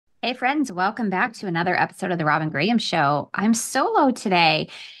Hey, friends, welcome back to another episode of the Robyn Graham Show. I'm solo today.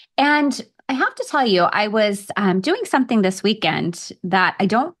 And I have to tell you, I was doing something this weekend that I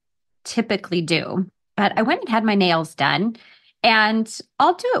don't typically do, but I went and had my nails done. And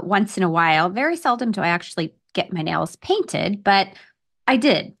I'll do it once in a while. Very seldom do I actually get my nails painted, but I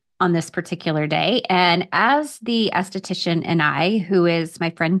did on this particular day. And as the esthetician and I, who is my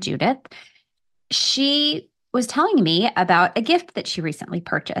friend Judith, she was telling me about a gift that she recently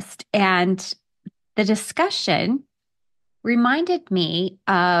purchased. And the discussion reminded me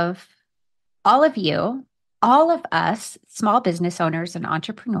of all of you, all of us small business owners and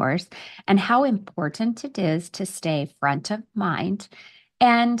entrepreneurs, and how important it is to stay front of mind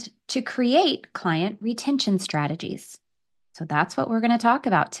and to create client retention strategies. So that's what we're going to talk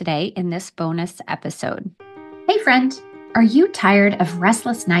about today in this bonus episode. Hey, friend. Are you tired of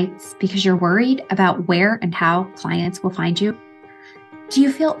restless nights because you're worried about where and how clients will find you? Do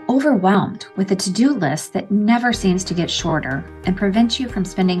you feel overwhelmed with a to-do list that never seems to get shorter and prevents you from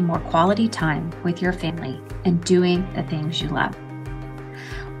spending more quality time with your family and doing the things you love?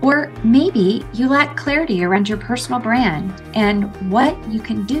 Or maybe you lack clarity around your personal brand and what you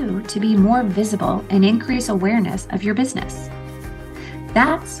can do to be more visible and increase awareness of your business.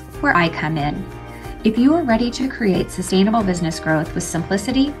 That's where I come in. If you are ready to create sustainable business growth with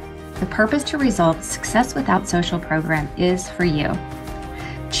simplicity, the Purpose to Results Success Without Social program is for you.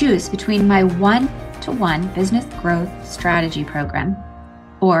 Choose between my one-to-one business growth strategy program,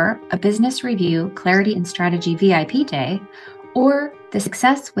 or a business review clarity and strategy VIP day, or the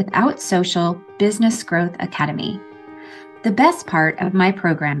Success Without Social Business Growth Academy. The best part of my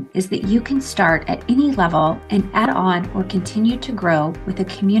program is that you can start at any level and add on or continue to grow with a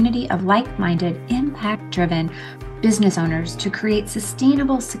community of like-minded, impact-driven business owners to create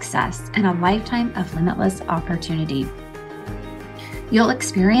sustainable success and a lifetime of limitless opportunity. You'll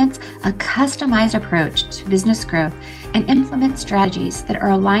experience a customized approach to business growth and implement strategies that are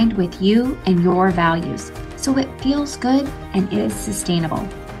aligned with you and your values, so it feels good and is sustainable.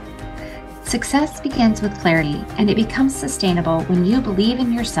 Success begins with clarity, and it becomes sustainable when you believe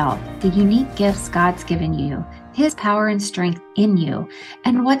in yourself, the unique gifts God's given you, His power and strength in you,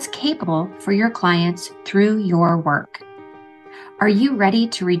 and what's capable for your clients through your work. Are you ready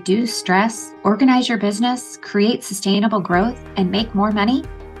to reduce stress, organize your business, create sustainable growth, and make more money?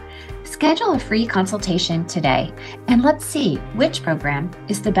 Schedule a free consultation today, and let's see which program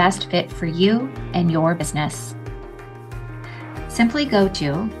is the best fit for you and your business. Simply go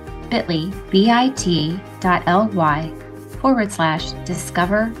to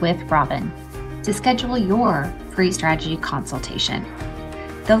bit.ly/discover with Robyn to schedule your free strategy consultation.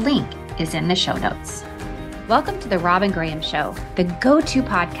 The link is in the show notes. Welcome to the Robyn Graham Show, the go-to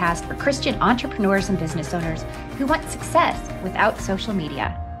podcast for Christian entrepreneurs and business owners who want success without social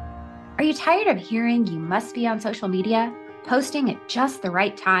media. Are you tired of hearing you must be on social media, posting at just the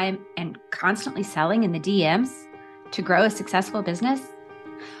right time, and constantly selling in the DMs to grow a successful business?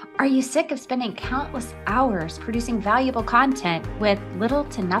 Are you sick of spending countless hours producing valuable content with little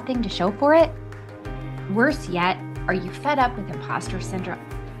to nothing to show for it? Worse yet, are you fed up with imposter syndrome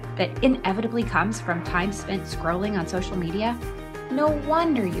that inevitably comes from time spent scrolling on social media? No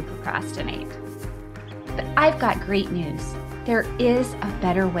wonder you procrastinate. But I've got great news. There is a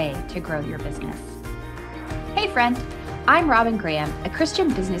better way to grow your business. Hey friend, I'm Robyn Graham, a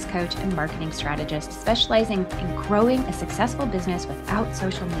Christian business coach and marketing strategist specializing in growing a successful business without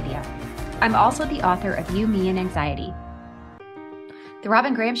social media. I'm also the author of You, Me, and Anxiety. The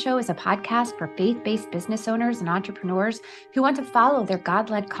Robyn Graham Show is a podcast for faith-based business owners and entrepreneurs who want to follow their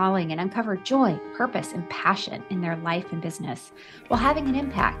God-led calling and uncover joy, purpose, and passion in their life and business while having an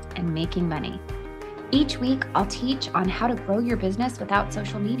impact and making money. Each week, I'll teach on how to grow your business without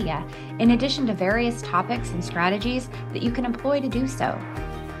social media, in addition to various topics and strategies that you can employ to do so.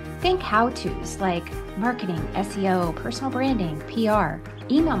 Think how-tos like marketing, SEO, personal branding, PR,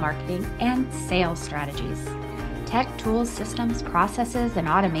 email marketing, and sales strategies. Tech tools, systems, processes, and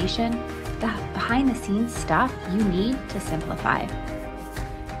automation, the behind-the-scenes stuff you need to simplify.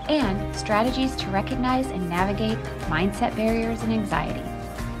 And strategies to recognize and navigate mindset barriers and anxiety.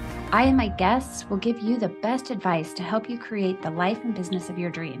 I and my guests will give you the best advice to help you create the life and business of your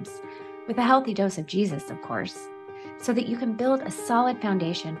dreams, with a healthy dose of Jesus, of course, so that you can build a solid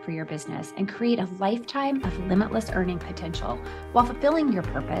foundation for your business and create a lifetime of limitless earning potential while fulfilling your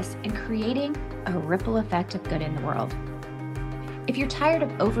purpose and creating a ripple effect of good in the world. If you're tired of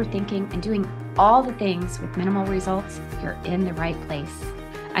overthinking and doing all the things with minimal results, you're in the right place.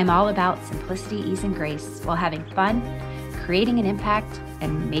 I'm all about simplicity, ease, and grace while having fun, creating an impact,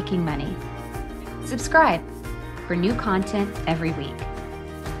 and making money. Subscribe for new content every week.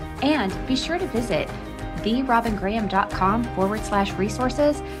 And be sure to visit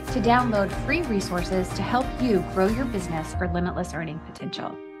therobyngraham.com/resources to download free resources to help you grow your business for limitless earning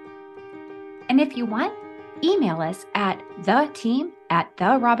potential. And if you want, email us at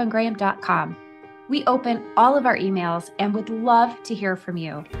theteam@therobyngraham.com. We open all of our emails and would love to hear from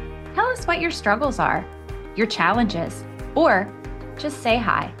you. Tell us what your struggles are, your challenges, or just say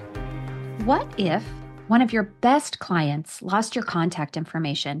hi. What if one of your best clients lost your contact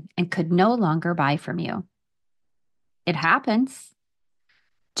information and could no longer buy from you? It happens.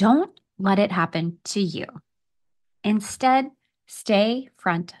 Don't let it happen to you. Instead, stay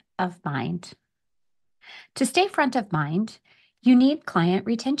front of mind. To stay front of mind, you need client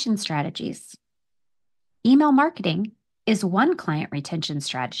retention strategies. Email marketing is one client retention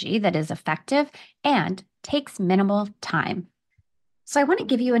strategy that is effective and takes minimal time. So I want to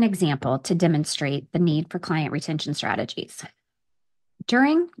give you an example to demonstrate the need for client retention strategies.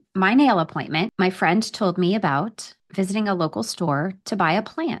 During my nail appointment, my friend told me about visiting a local store to buy a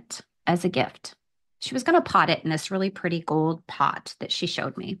plant as a gift. She was going to pot it in this really pretty gold pot that she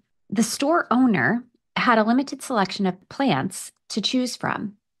showed me. The store owner had a limited selection of plants to choose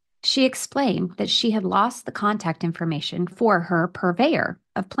from. She explained that she had lost the contact information for her purveyor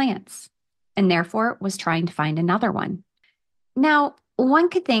of plants and therefore was trying to find another one. Now, one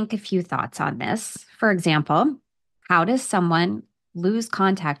could think a few thoughts on this. For example, how does someone lose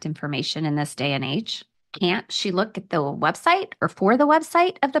contact information in this day and age? Can't she look at the website or for the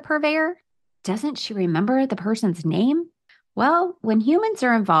website of the purveyor? Doesn't she remember the person's name? Well, when humans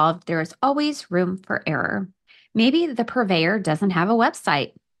are involved, there is always room for error. Maybe the purveyor doesn't have a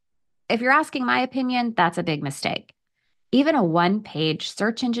website. If you're asking my opinion, that's a big mistake. Even a one-page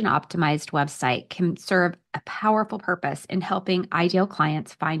search engine optimized website can serve a powerful purpose in helping ideal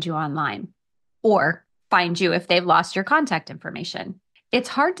clients find you online or find you if they've lost your contact information. It's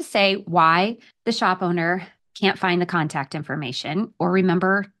hard to say why the shop owner can't find the contact information or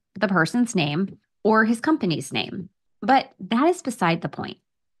remember the person's name or his company's name, but that is beside the point.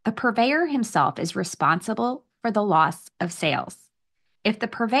 The purveyor himself is responsible for the loss of sales. If the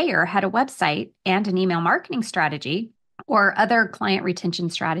purveyor had a website and an email marketing strategy or other client retention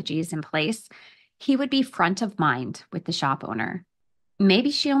strategies in place, he would be front of mind with the shop owner.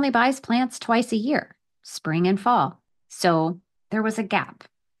 Maybe she only buys plants twice a year, spring and fall. So there was a gap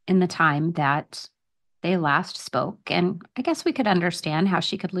in the time that they last spoke. And I guess we could understand how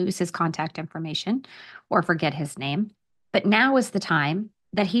she could lose his contact information or forget his name. But now is the time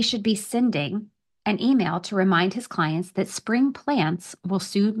that he should be sending an email to remind his clients that spring plants will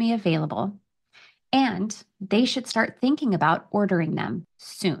soon be available and they should start thinking about ordering them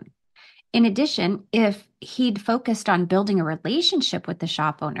soon. In addition, if he'd focused on building a relationship with the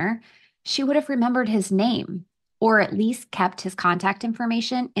shop owner, she would have remembered his name or at least kept his contact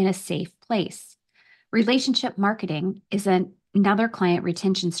information in a safe place. Relationship marketing is another client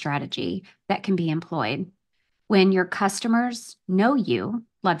retention strategy that can be employed. When your customers know you,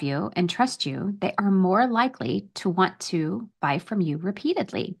 love you, and trust you, they are more likely to want to buy from you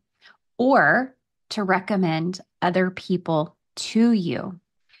repeatedly or to recommend other people to you.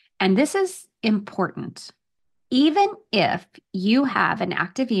 And this is important. Even if you have an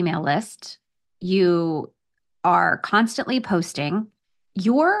active email list, you are constantly posting,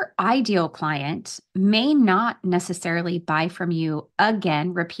 your ideal client may not necessarily buy from you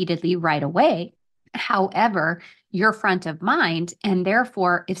again repeatedly right away. However, you're front of mind, and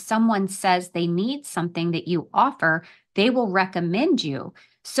therefore, if someone says they need something that you offer, they will recommend you.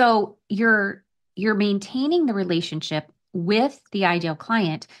 So you're maintaining the relationship with the ideal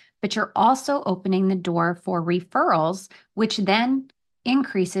client, but you're also opening the door for referrals, which then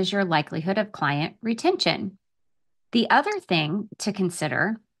increases your likelihood of client retention. The other thing to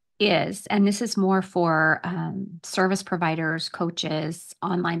consider is, and this is more for service providers, coaches,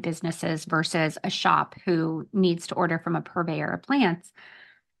 online businesses versus a shop who needs to order from a purveyor of plants.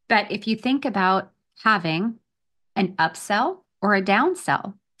 But if you think about having an upsell or a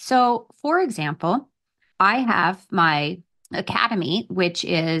downsell. So for example, I have my academy, which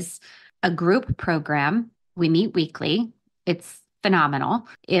is a group program. We meet weekly. It's phenomenal.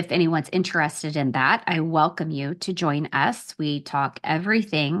 If anyone's interested in that, I welcome you to join us. We talk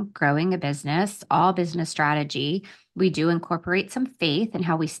everything growing a business, all business strategy. We do incorporate some faith and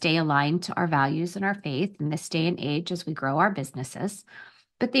how we stay aligned to our values and our faith in this day and age as we grow our businesses.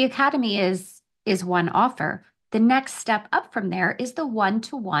 But the academy is one offer. The next step up from there is the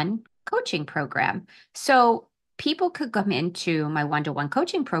one-to-one coaching program. So people could come into my one-to-one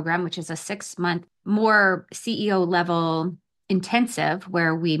coaching program, which is a 6-month, more CEO level intensive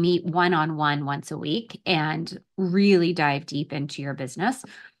where we meet one-on-one once a week and really dive deep into your business.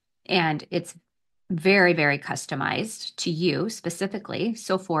 and it's very, very customized to you specifically.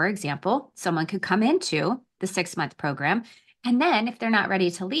 So, for example, someone could come into the 6-month program, and then if they're not ready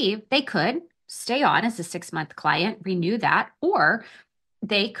to leave, they could stay on as a 6-month client, renew that, or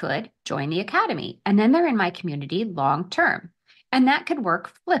they could join the academy. And then they're in my community long term. And that could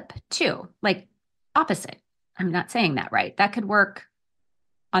work flip too, like opposite. I'm not saying that right. That could work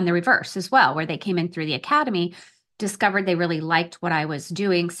on the reverse as well, where they came in through the academy, discovered they really liked what I was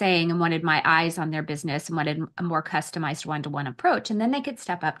doing, saying, and wanted my eyes on their business and wanted a more customized one-to-one approach. And then they could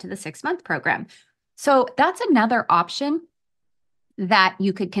step up to the 6-month program. So that's another option that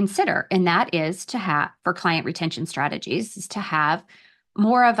you could consider. And that is to have, for client retention strategies, is to have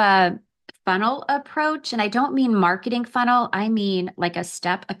more of a funnel approach. And I don't mean marketing funnel. I mean like a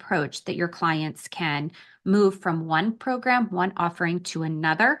step approach that your clients can move from one program, one offering to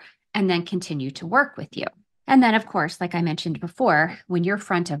another, and then continue to work with you. And then, of course, like I mentioned before, when you're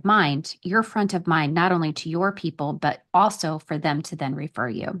front of mind not only to your people, but also for them to then refer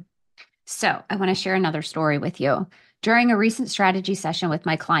you. So I want to share another story with you. During a recent strategy session with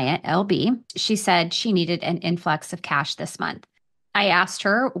my client, LB, she said she needed an influx of cash this month. I asked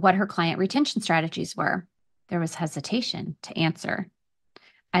her what her client retention strategies were. There was hesitation to answer.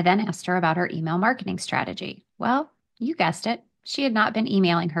 I then asked her about her email marketing strategy. Well, you guessed it. She had not been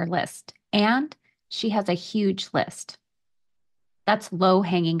emailing her list, and she has a huge list. That's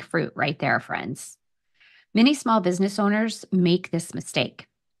low-hanging fruit right there, friends. Many small business owners make this mistake.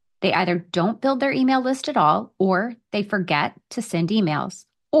 They either don't build their email list at all, or they forget to send emails,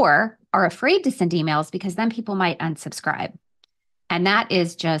 or are afraid to send emails because then people might unsubscribe. And that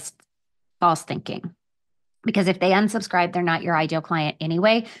is just false thinking. Because if they unsubscribe, they're not your ideal client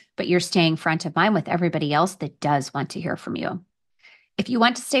anyway, but you're staying front of mind with everybody else that does want to hear from you. If you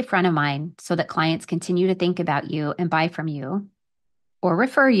want to stay front of mind so that clients continue to think about you and buy from you or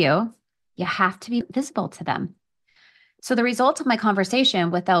refer you, you have to be visible to them. So the result of my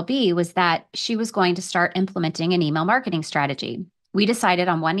conversation with LB was that she was going to start implementing an email marketing strategy. We decided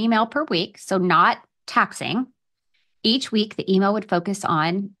on 1 email per week, so not taxing. Each week, the email would focus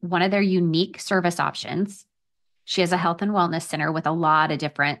on one of their unique service options. She has a health and wellness center with a lot of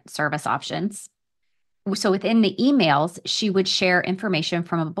different service options. So within the emails, she would share information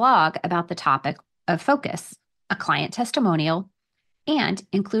from a blog about the topic of focus, a client testimonial, and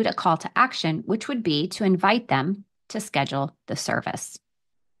include a call to action, which would be to invite them to schedule the service.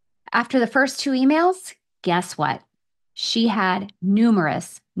 After the first 2 emails, guess what? She had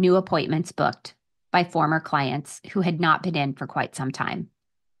numerous new appointments booked by former clients who had not been in for quite some time.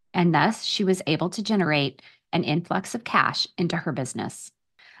 And thus, she was able to generate an influx of cash into her business.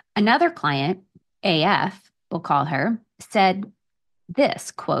 Another client, AF, we'll call her, said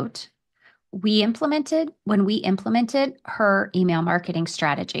this, quote, when we implemented her email marketing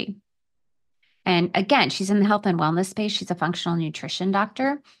strategy. And again, she's in the health and wellness space. She's a functional nutrition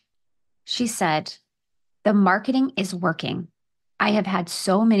doctor. She said, the marketing is working. I have had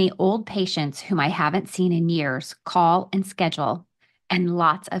so many old patients whom I haven't seen in years call and schedule, and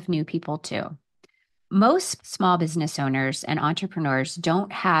lots of new people too. Most small business owners and entrepreneurs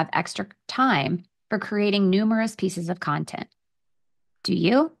don't have extra time for creating numerous pieces of content. Do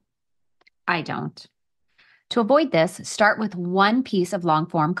you? I don't. To avoid this, start with one piece of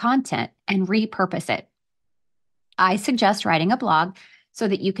long-form content and repurpose it. I suggest writing a blog so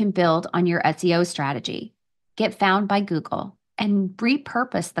that you can build on your SEO strategy, get found by Google, and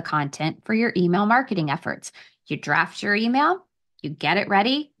repurpose the content for your email marketing efforts. You draft your email, you get it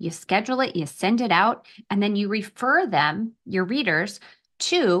ready, you schedule it, you send it out, and then you refer them, your readers,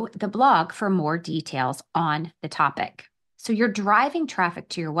 to the blog for more details on the topic. So you're driving traffic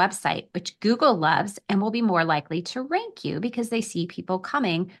to your website, which Google loves and will be more likely to rank you because they see people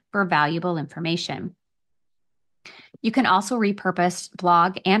coming for valuable information. You can also repurpose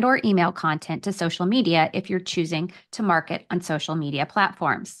blog and or email content to social media if you're choosing to market on social media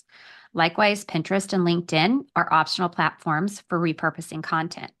platforms. Likewise, Pinterest and LinkedIn are optional platforms for repurposing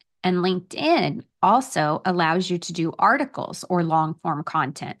content. And LinkedIn also allows you to do articles or long-form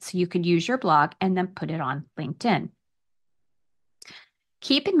content. So you could use your blog and then put it on LinkedIn.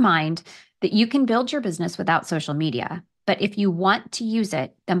 Keep in mind that you can build your business without social media, but if you want to use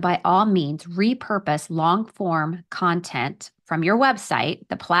it, then by all means, repurpose long-form content from your website,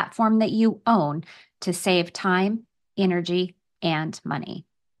 the platform that you own, to save time, energy, and money.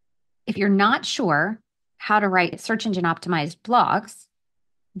 If you're not sure how to write search engine optimized blogs,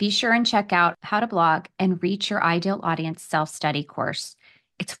 be sure and check out How to Blog and Reach Your Ideal Audience Self-Study course.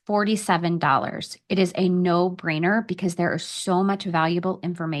 It's $47. It is a no-brainer because there is so much valuable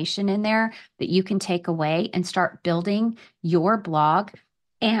information in there that you can take away and start building your blog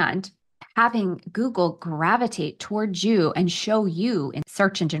and having Google gravitate towards you and show you in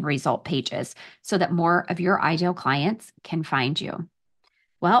search engine result pages so that more of your ideal clients can find you.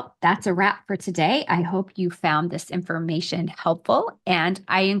 Well, that's a wrap for today. I hope you found this information helpful, and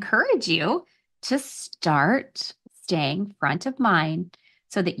I encourage you to start staying front of mind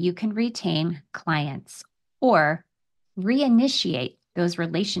so that you can retain clients or reinitiate those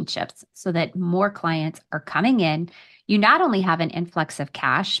relationships so that more clients are coming in. You not only have an influx of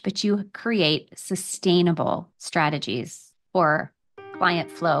cash, but you create sustainable strategies for client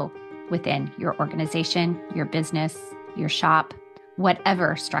flow within your organization, your business, your shop,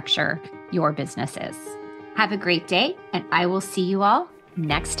 whatever structure your business is. Have a great day, and I will see you all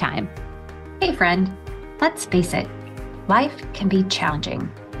next time. Hey friend, let's face it, life can be challenging,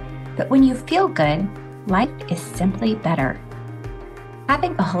 but when you feel good, life is simply better.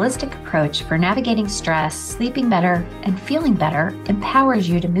 Having a holistic approach for navigating stress, sleeping better, and feeling better empowers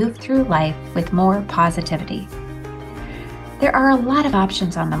you to move through life with more positivity. There are a lot of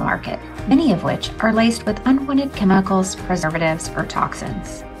options on the market, many of which are laced with unwanted chemicals, preservatives, or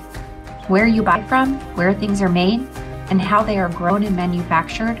toxins. Where you buy from, where things are made, and how they are grown and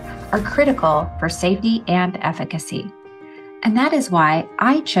manufactured are critical for safety and efficacy. And that is why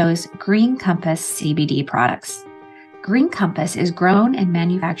I chose Green Compass CBD products. Green Compass is grown and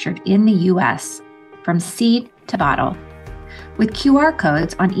manufactured in the US from seed to bottle, with QR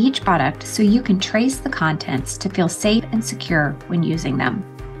codes on each product so you can trace the contents to feel safe and secure when using them.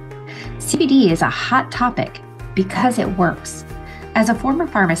 CBD is a hot topic because it works. As a former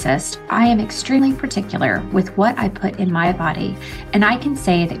pharmacist, I am extremely particular with what I put in my body, and I can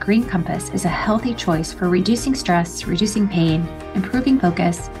say that Green Compass is a healthy choice for reducing stress, reducing pain, improving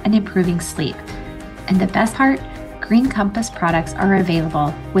focus, and improving sleep. And the best part, Green Compass products are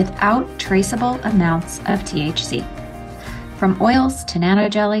available without traceable amounts of THC. From oils to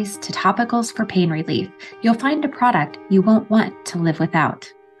nanojellies to topicals for pain relief, you'll find a product you won't want to live without.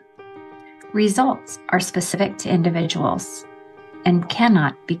 Results are specific to individuals and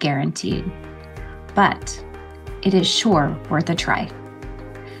cannot be guaranteed, but it is sure worth a try.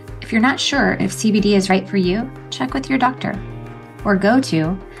 If you're not sure if CBD is right for you, check with your doctor or go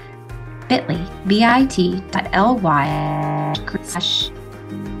to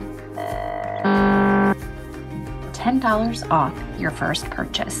bit.ly/10 off your first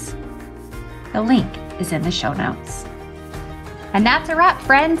purchase. The link is in the show notes. And that's a wrap,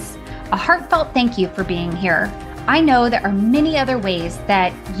 friends. A heartfelt thank you for being here. I know there are many other ways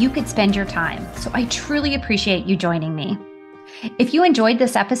that you could spend your time, so I truly appreciate you joining me. If you enjoyed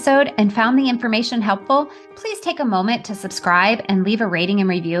this episode and found the information helpful, please take a moment to subscribe and leave a rating and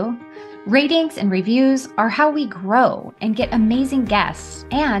review. Ratings and reviews are how we grow and get amazing guests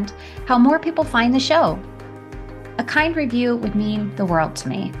and how more people find the show. A kind review would mean the world to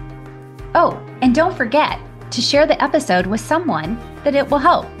me. Oh, and don't forget to share the episode with someone that it will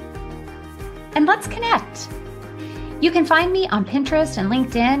help. And let's connect. You can find me on Pinterest and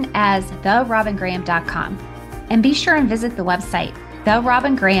LinkedIn as therobyngraham.com. And be sure and visit the website,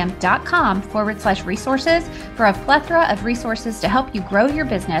 therobyngraham.com/resources for a plethora of resources to help you grow your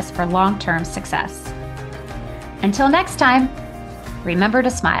business for long-term success. Until next time, remember to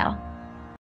smile.